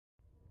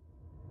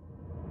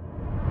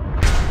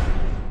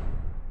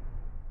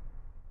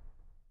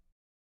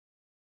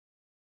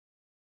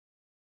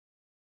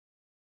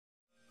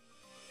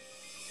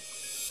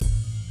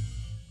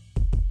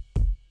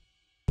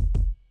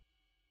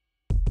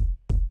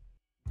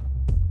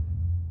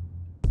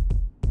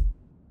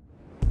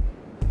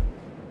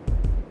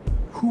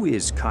Who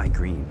is Kai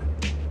Greene?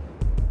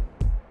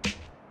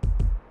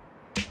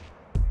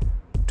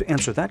 To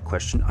answer that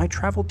question, I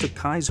traveled to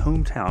Kai's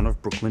hometown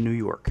of Brooklyn, New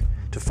York,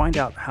 to find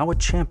out how a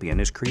champion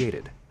is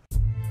created.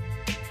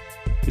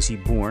 Is he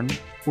born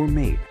or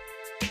made?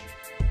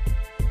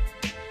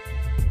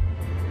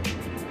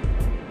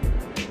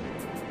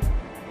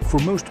 For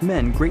most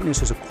men,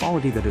 greatness is a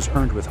quality that is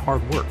earned with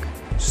hard work,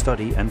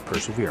 study, and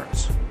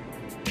perseverance.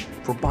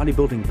 For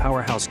bodybuilding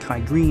powerhouse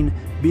Kai Greene,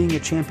 being a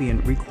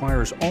champion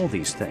requires all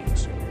these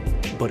things,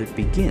 but it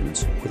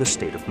begins with a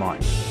state of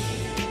mind.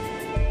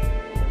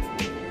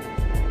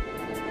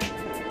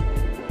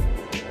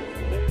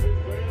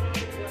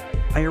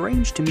 I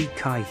arranged to meet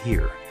Kai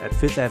here at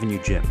Fifth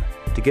Avenue Gym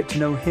to get to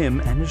know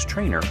him and his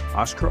trainer,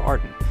 Oscar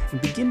Arden,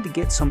 and begin to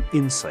get some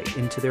insight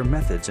into their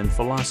methods and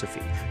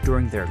philosophy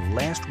during their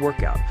last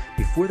workout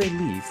before they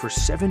leave for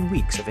 7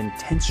 weeks of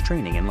intense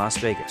training in Las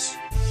Vegas.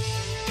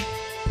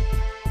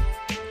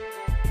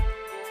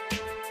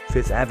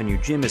 Fifth Avenue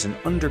Gym is an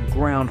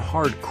underground,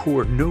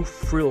 hardcore,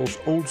 no-frills,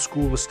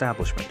 old-school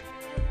establishment.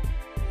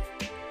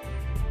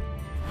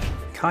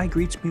 Kai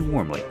greets me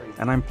warmly,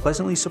 and I'm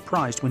pleasantly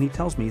surprised when he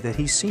tells me that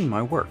he's seen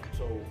my work.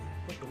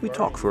 We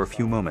talk for a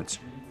few moments,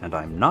 and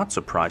I'm not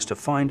surprised to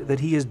find that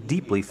he is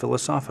deeply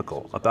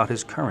philosophical about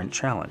his current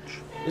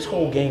challenge. This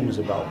whole game is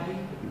about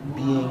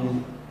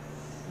being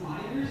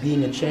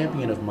a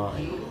champion of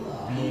mind,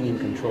 being in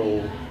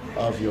control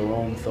of your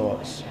own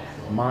thoughts.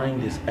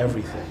 Mind is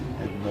everything.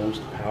 The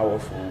most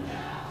powerful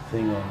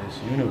thing on this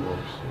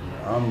universe, in the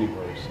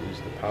omniverse, is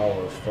the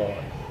power of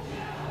thought.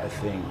 I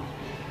think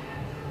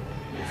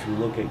if you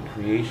look at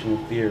creational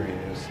theory,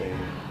 they'll say,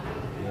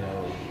 you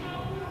know,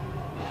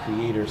 the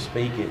Creator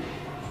spake it,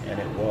 and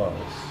it was.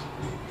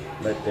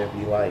 Let there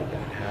be light, and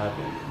it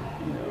happened.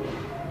 You know,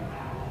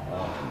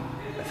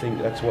 I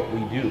think that's what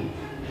we do.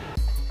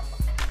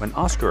 When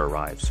Oscar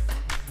arrives,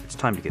 it's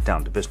time to get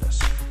down to business.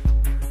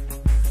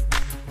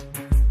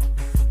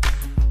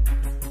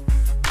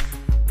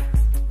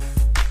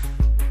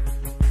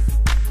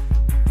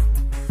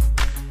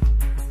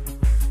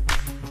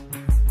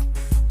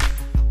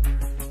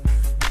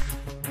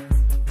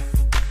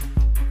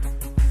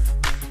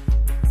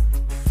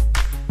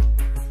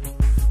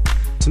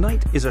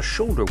 Tonight is a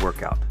shoulder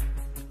workout,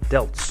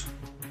 delts,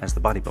 as the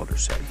bodybuilders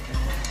say.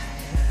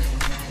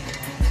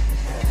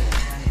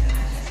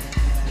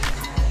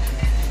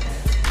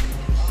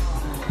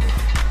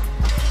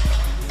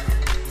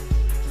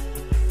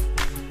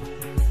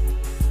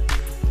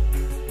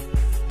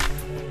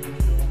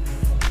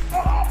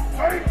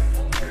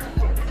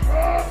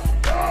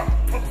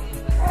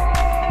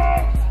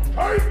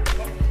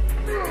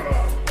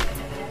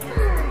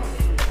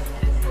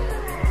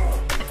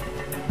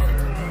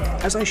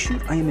 As I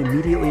shoot, I am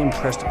immediately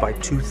impressed by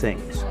two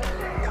things: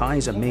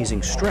 Kai's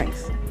amazing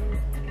strength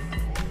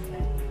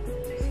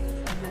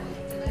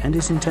and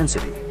his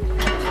intensity.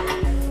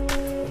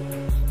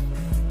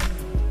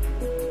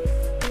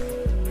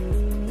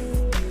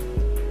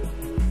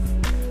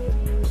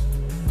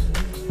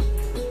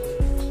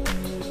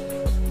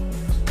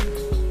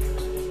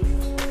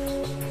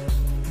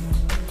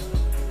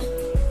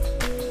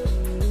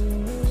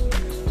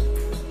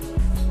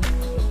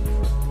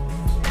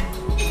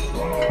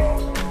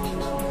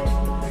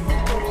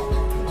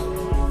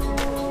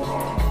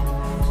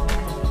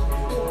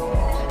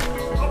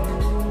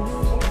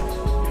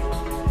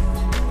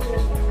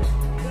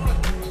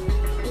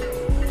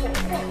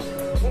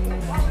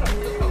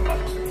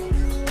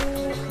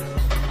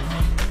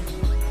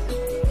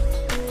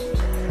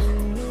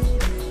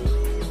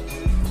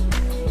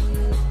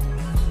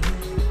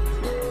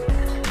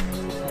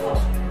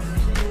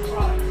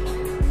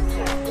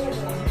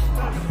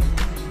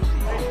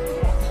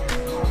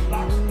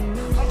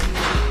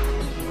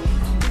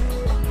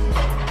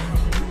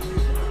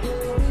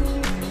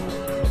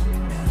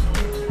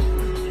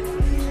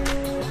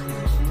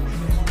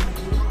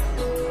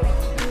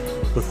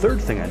 The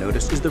third thing I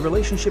noticed is the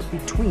relationship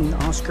between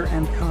Oscar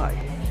and Kai.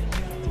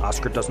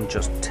 Oscar doesn't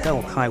just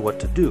tell Kai what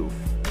to do,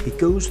 he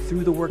goes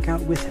through the workout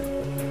with him.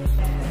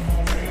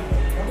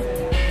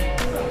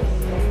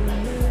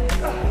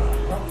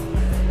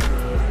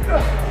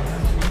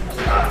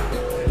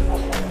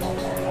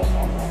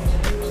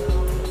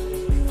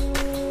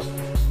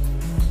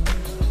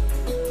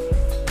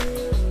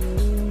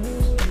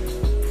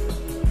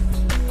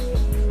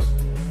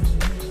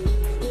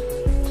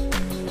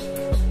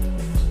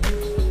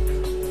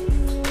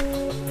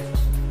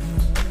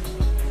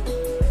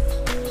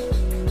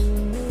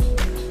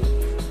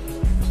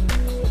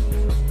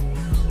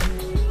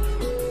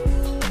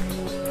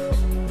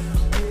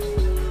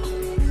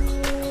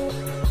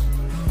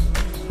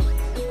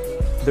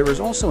 There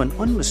is also an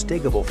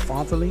unmistakable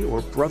fatherly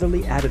or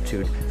brotherly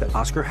attitude that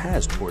Oscar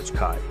has towards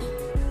Kai.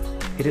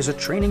 It is a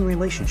training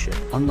relationship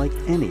unlike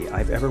any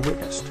I've ever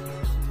witnessed.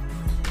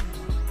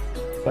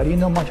 I didn't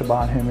know much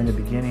about him in the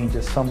beginning,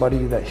 just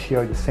somebody that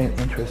shared the same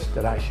interests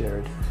that I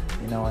shared,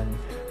 you know, and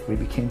we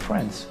became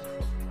friends.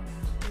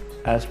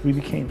 As we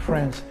became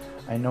friends,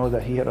 I know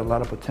that he had a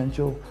lot of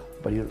potential,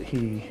 but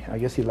I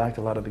guess he lacked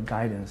a lot of the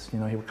guidance. You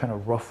know, he would kind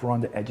of rough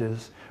around the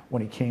edges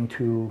when it came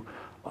to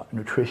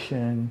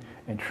nutrition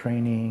and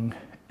training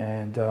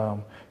and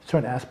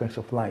certain aspects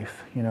of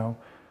life, you know.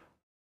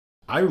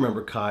 I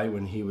remember Kai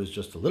when he was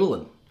just a little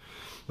one,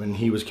 when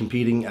he was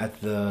competing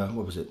at the,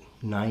 what was it,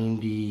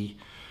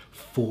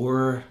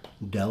 94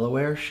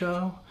 Delaware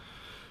show?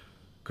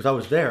 Because I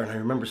was there and I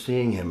remember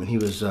seeing him, and he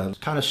was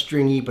kind of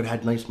stringy but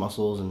had nice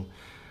muscles, and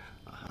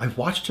I've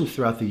watched him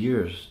throughout the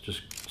years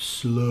just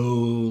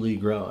slowly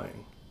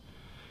growing.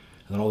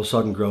 And then all of a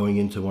sudden growing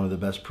into one of the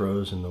best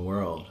pros in the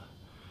world.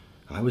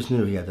 And I always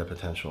knew he had that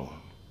potential.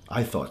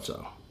 I thought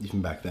so,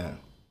 even back then.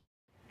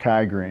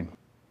 Kai Greene.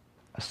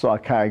 I saw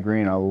Kai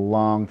Greene a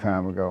long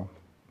time ago.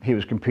 He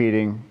was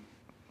competing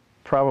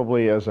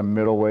probably as a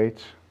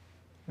middleweight,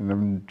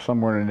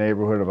 somewhere in the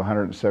neighborhood of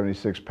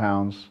 176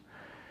 pounds.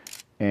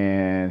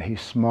 And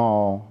he's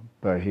small,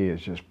 but he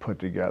is just put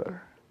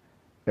together.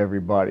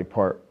 Every body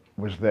part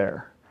was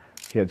there.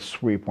 He had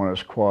sweep on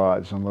his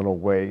quads and little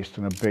waist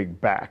and a big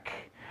back.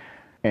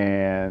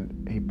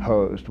 And he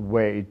posed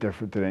way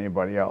different than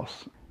anybody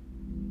else.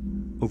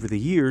 Over the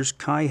years,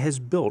 Kai has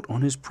built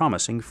on his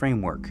promising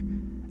framework,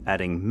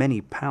 adding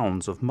many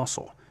pounds of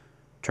muscle,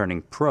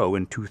 turning pro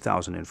in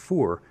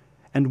 2004,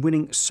 and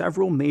winning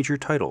several major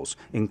titles,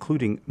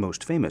 including,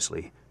 most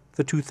famously,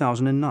 the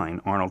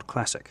 2009 Arnold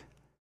Classic.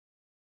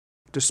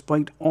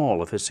 Despite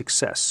all of his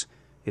success,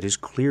 it is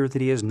clear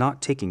that he is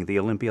not taking the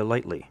Olympia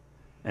lightly,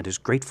 and is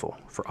grateful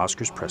for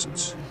Oscar's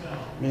presence.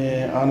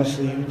 Man,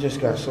 honestly, we just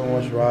got so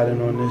much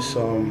riding on this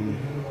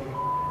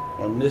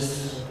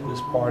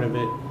part of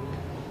it.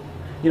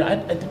 You know, I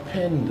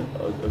depend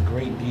a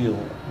great deal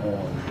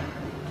on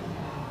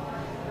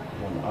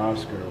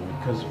Oscar,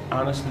 because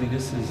honestly,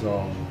 this is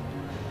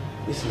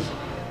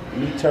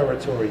new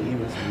territory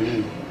even for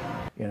me.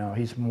 You know,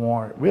 he's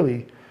more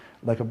really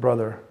like a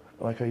brother,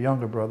 like a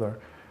younger brother,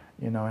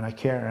 you know, and I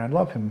care and I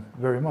love him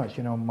very much.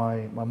 You know,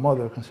 my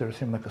mother considers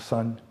him like a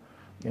son.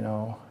 You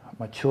know,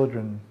 my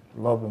children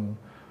love him.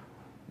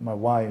 My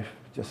wife,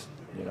 just,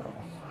 you know,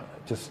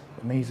 just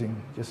amazing.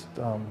 Just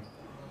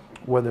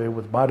whether it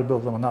was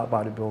bodybuilding or not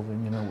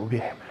bodybuilding, you know,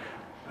 we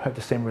had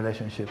the same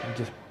relationship. It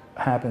just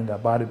happened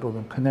that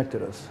bodybuilding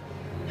connected us.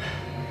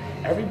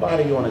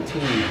 Everybody on a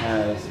team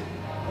has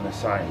an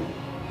assignment.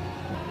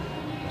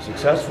 A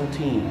successful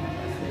team, I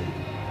think,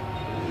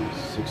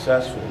 is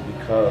successful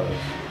because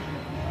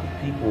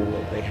the people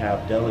that they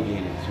have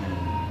delegated to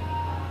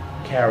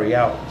carry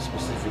out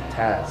specific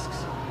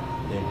tasks,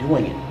 they're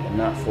doing it and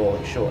not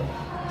falling short.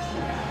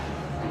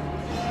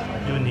 I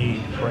do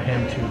need for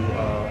him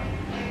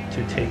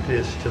to take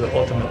this to the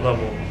ultimate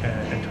level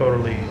and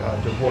totally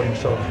devote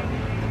himself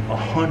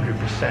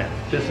 100%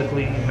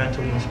 physically,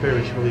 mentally, and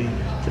spiritually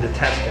to the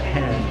task at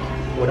hand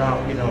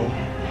without, you know,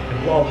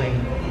 involving,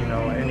 you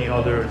know, any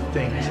other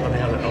things,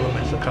 any other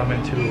elements that come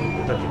into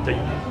that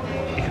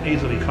it can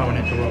easily come and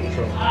interrupt.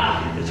 So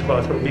it's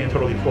about being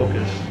totally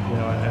focused, you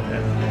know,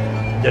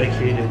 and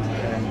dedicated,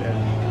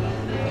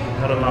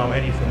 and not allow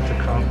anything to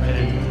come in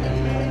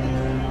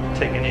and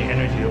take any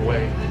energy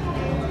away.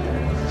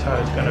 And that's how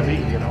it's gonna be,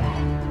 you know.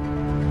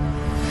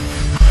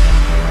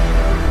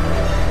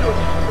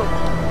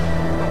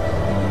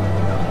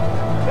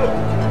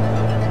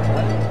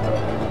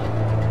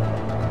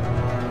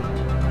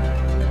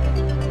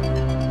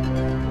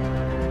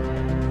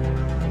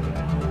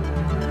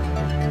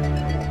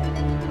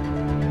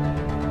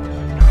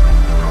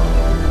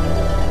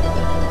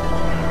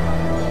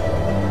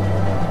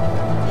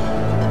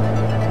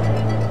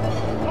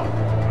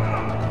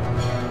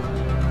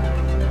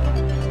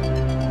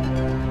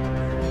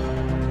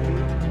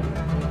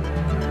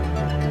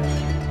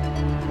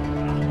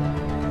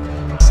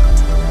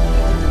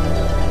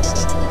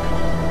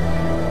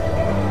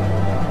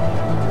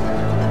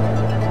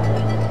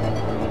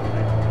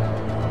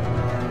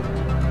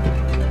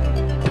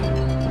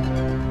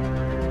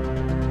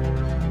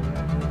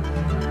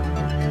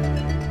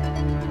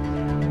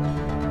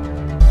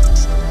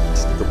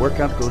 The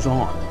workout goes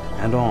on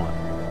and on.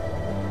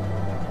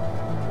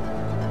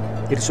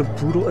 It is a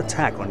brutal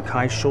attack on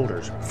Kai's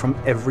shoulders from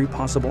every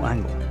possible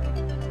angle.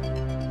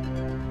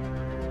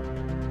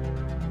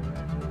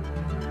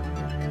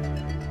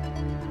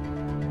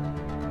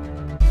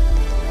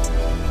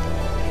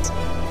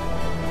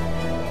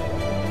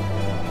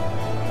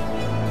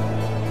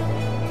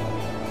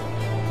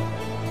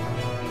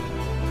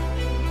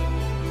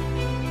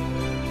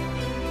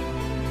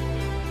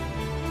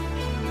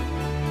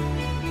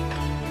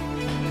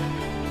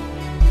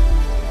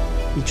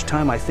 Each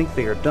time I think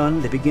they are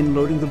done, they begin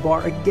loading the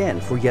bar again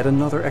for yet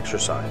another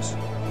exercise.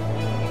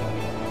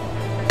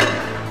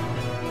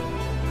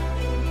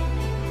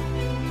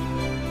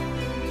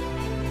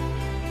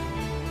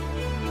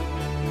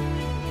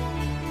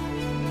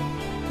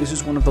 This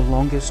is one of the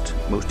longest,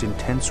 most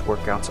intense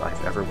workouts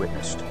I've ever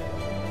witnessed.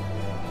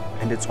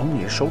 And it's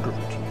only a shoulder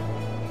routine.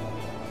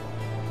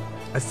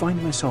 I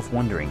find myself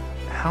wondering,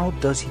 how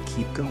does he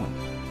keep going?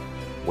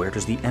 Where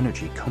does the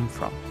energy come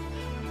from?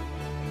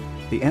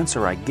 The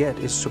answer I get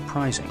is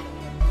surprising.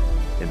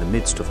 In the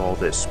midst of all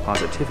this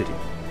positivity,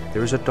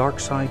 there is a dark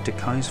side to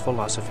Kai's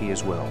philosophy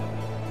as well.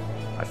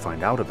 I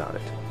find out about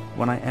it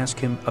when I ask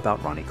him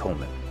about Ronnie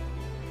Coleman.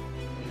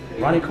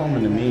 Ronnie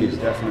Coleman to me is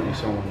definitely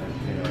someone that,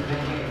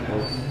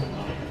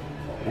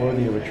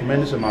 worthy of a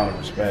tremendous amount of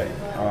respect.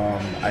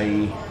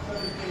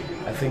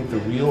 I think the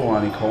real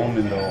Ronnie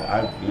Coleman, though,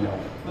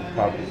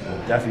 probably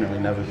will definitely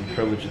never be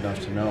privileged enough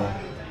to know.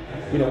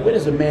 Where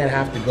does a man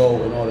have to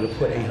go in order to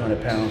put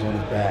 800 pounds on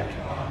his back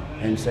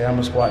and say, I'm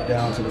gonna squat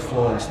down to the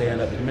floor and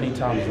stand up as many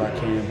times as I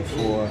can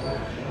before,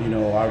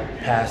 I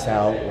pass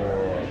out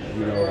or,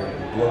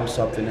 blow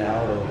something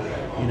out, or,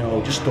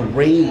 just the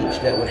rage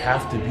that would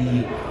have to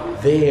be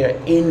there,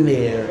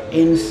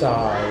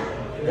 inside,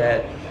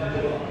 that,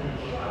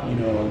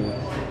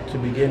 to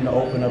begin to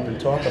open up and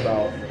talk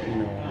about,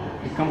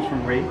 It comes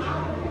from rage?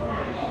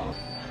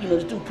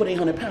 This dude put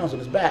 800 pounds on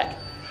his back,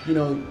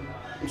 and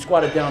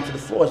squatted down to the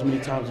floor as many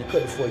times as he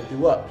could before he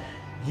threw up.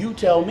 You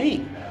tell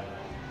me,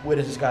 where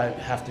does this guy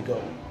have to go?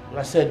 And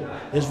I said,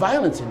 there's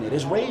violence in there,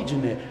 there's rage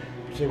in there.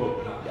 You say, well,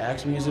 you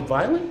ask me, is it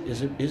violent?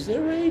 Is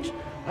there rage?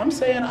 I'm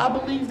saying I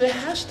believe there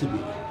has to be,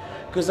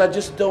 because I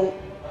just don't,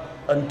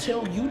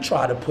 until you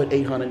try to put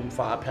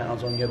 805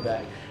 pounds on your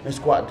back and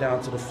squat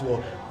down to the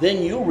floor,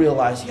 then you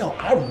realize,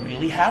 I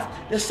really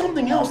there's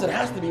something else that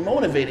has to be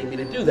motivating me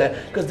to do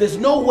that, because there's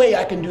no way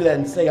I can do that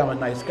and say I'm a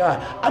nice guy.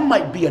 I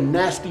might be a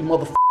nasty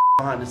motherfucker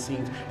behind the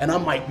scenes, and I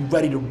might be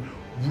ready to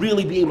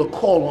really be able to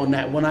call on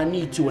that when I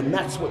need to, and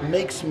that's what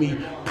makes me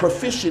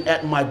proficient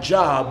at my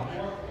job.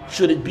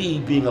 Should it be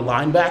being a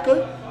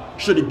linebacker?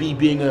 Should it be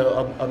being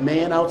a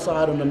man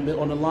outside on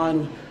the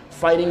line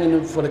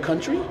fighting for the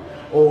country?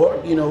 Or,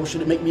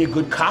 should it make me a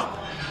good cop?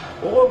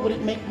 Or would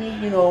it make me,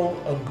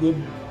 a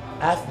good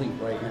athlete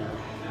right now?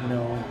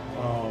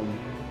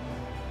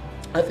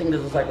 I think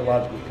there's a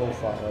psychological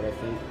profile that I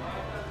think,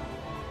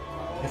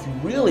 if you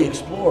really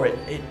explore it,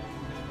 it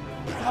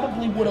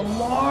probably would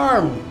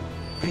alarm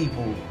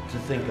people to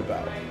think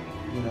about,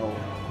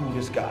 who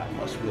this guy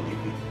must really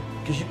be.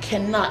 Because you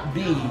cannot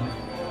be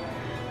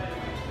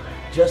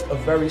just a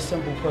very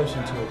simple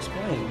person to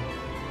explain,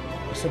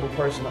 a simple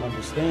person to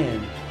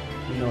understand,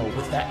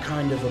 with that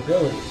kind of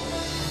ability.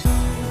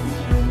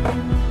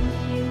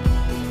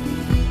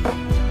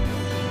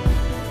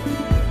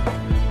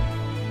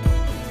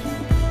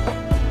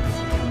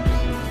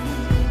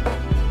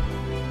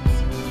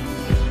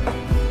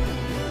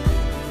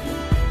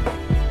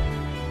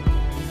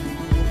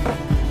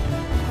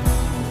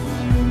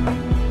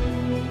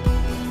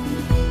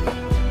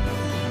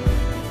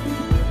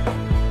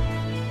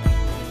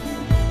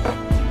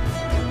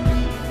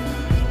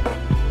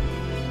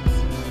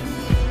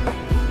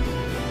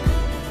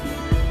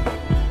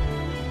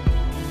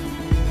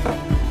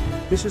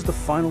 This is the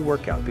final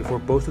workout before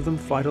both of them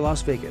fly to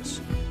Las Vegas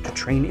to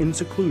train in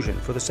seclusion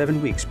for the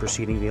 7 weeks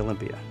preceding the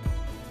Olympia.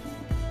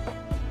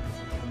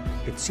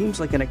 It seems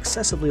like an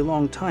excessively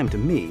long time to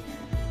me,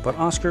 but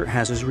Oscar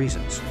has his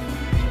reasons.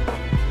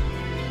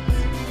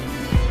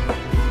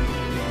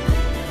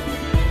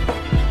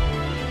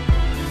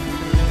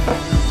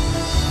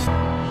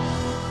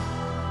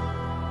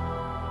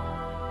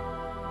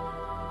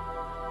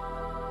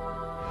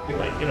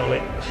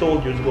 Like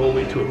soldiers go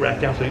away to Iraq,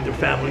 their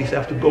families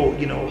have to go,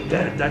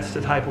 that's the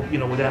type of,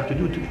 what they have to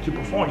do to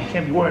perform. You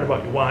can't be worried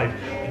about your wife,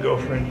 your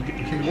girlfriend, you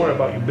can't be worried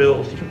about your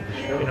bills. You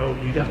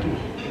have to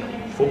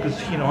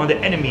focus, on the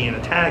enemy and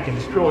attack and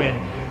destroy,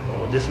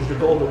 and this is the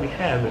goal that we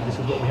have, and this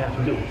is what we have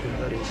to do.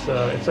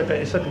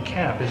 It's like a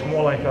camp. It's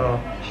more like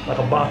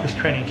a boxer's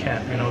training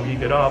camp. You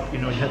get up, you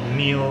have your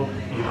meal,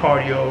 your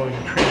cardio,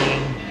 your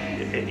training.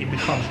 It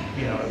becomes,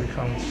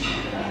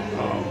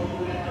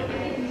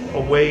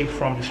 away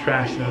from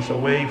distractions,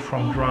 away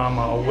from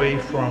drama, away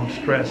from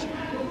stress,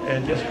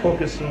 and just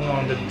focusing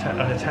on the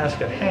task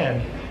at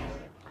hand.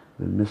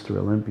 Mr.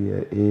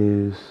 Olympia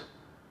is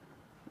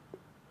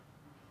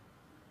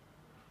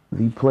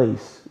the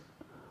place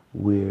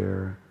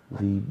where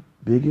the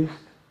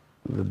biggest,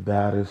 the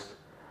baddest,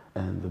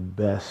 and the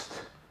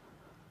best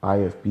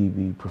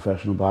IFBB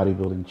professional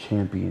bodybuilding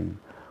champion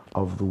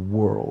of the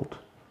world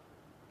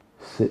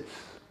sits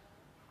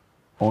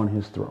on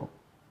his throne.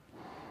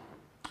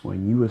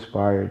 When you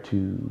aspire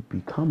to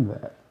become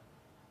that,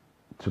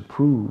 to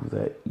prove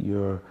that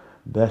your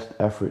best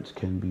efforts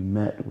can be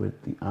met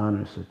with the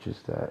honor such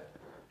as that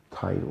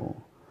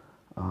title,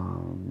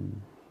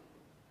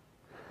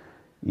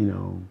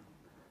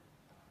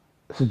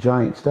 it's a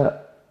giant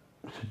step.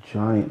 It's a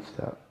giant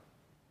step.